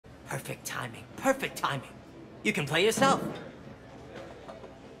Perfect timing. Perfect timing. You can play yourself.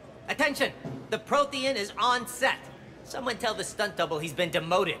 Attention! The Prothean is on set. Someone tell the stunt double he's been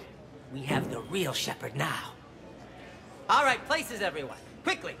demoted. We have the real Shepard now. All right, places, everyone.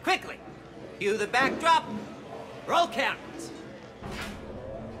 Quickly, quickly. Cue the backdrop. Roll cameras.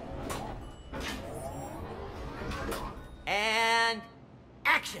 And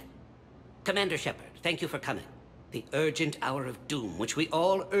action. Commander Shepard, thank you for coming. The urgent hour of doom, which we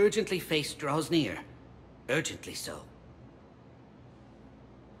all urgently face, draws near. Urgently so.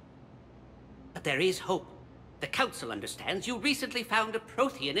 But there is hope. The Council understands you recently found a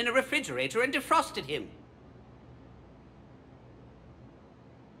Prothean in a refrigerator and defrosted him.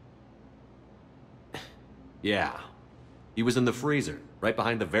 Yeah. He was in the freezer, right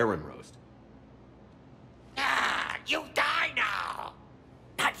behind the Varen roast. Ah, you die now!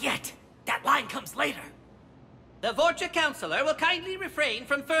 Not yet. That line comes later. The Vorcha Councilor will kindly refrain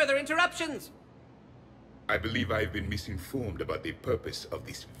from further interruptions. I believe I've been misinformed about the purpose of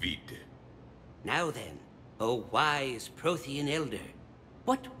this vid. Now then, O wise Prothean Elder,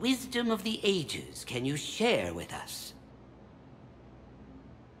 what wisdom of the ages can you share with us?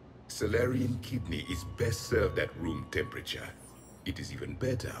 Salarian kidney is best served at room temperature. It is even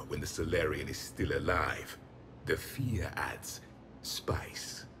better when the Salarian is still alive. The fear adds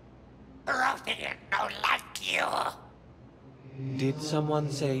spice. Prothean don't like you. Did someone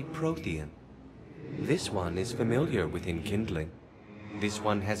say Prothean? This one is familiar with enkindling. This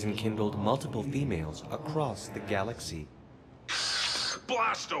one has enkindled multiple females across the galaxy.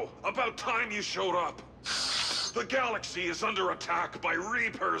 Blasto, about time you showed up. The galaxy is under attack by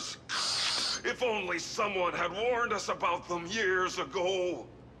Reapers. If only someone had warned us about them years ago.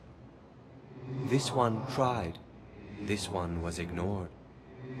 This one tried. This one was ignored.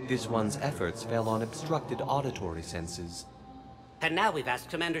 This one's efforts fell on obstructed auditory senses. And now we've asked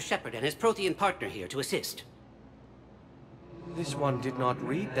Commander Shepard and his Prothean partner here to assist. This one did not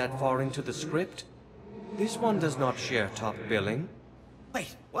read that far into the script. This one does not share top billing.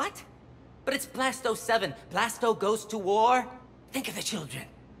 Wait, what? But it's Blasto 7. Blasto goes to war? Think of the children.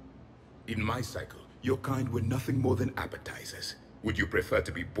 In my cycle, your kind were nothing more than appetizers. Would you prefer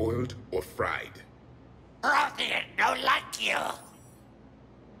to be boiled or fried? Prothean don't like you.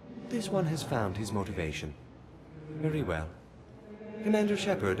 This one has found his motivation. Very well. Commander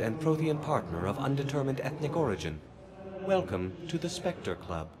Shepard and Prothean partner of undetermined ethnic origin. Welcome to the Spectre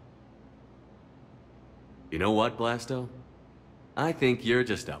Club. You know what, Blasto? I think you're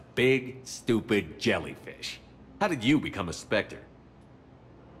just a big, stupid jellyfish. How did you become a Spectre?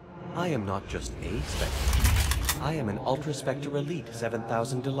 I am not just a Spectre. I am an Ultra Spectre Elite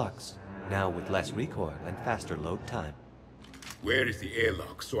 7000 Deluxe, now with less recoil and faster load time. Where is the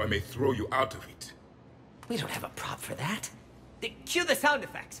airlock so I may throw you out of it? We don't have a prop for that. Cue the sound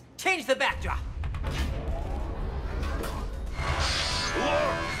effects. Change the backdrop.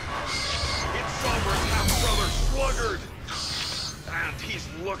 Look! It's Sombre's half-brother Sluggard! And he's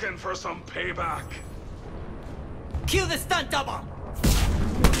looking for some payback. Cue the stunt double.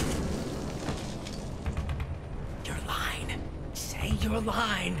 Your line. Say your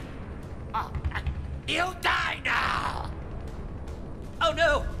line. You die now! Oh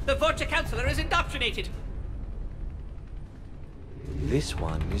no! The Vorcha Councilor is indoctrinated! This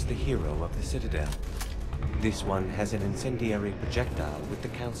one is the hero of the Citadel. This one has an incendiary projectile with the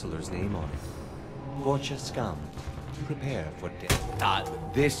Councilor's name on it. Vorcha scum, prepare for death.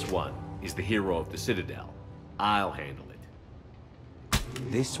 This one is the hero of the Citadel. I'll handle it.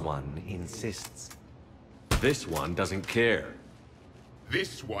 This one insists. This one doesn't care.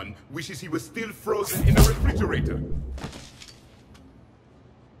 This one wishes he was still frozen in a refrigerator.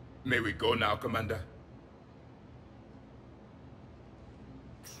 May we go now, Commander?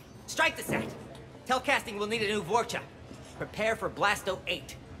 Strike the set. Tell casting we'll need a new Vorcha. Prepare for Blasto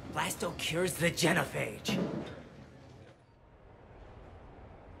 8. Blasto cures the genophage.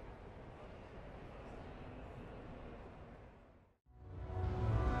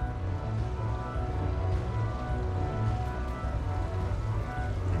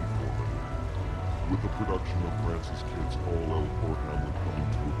 With the production of Francis Kidd's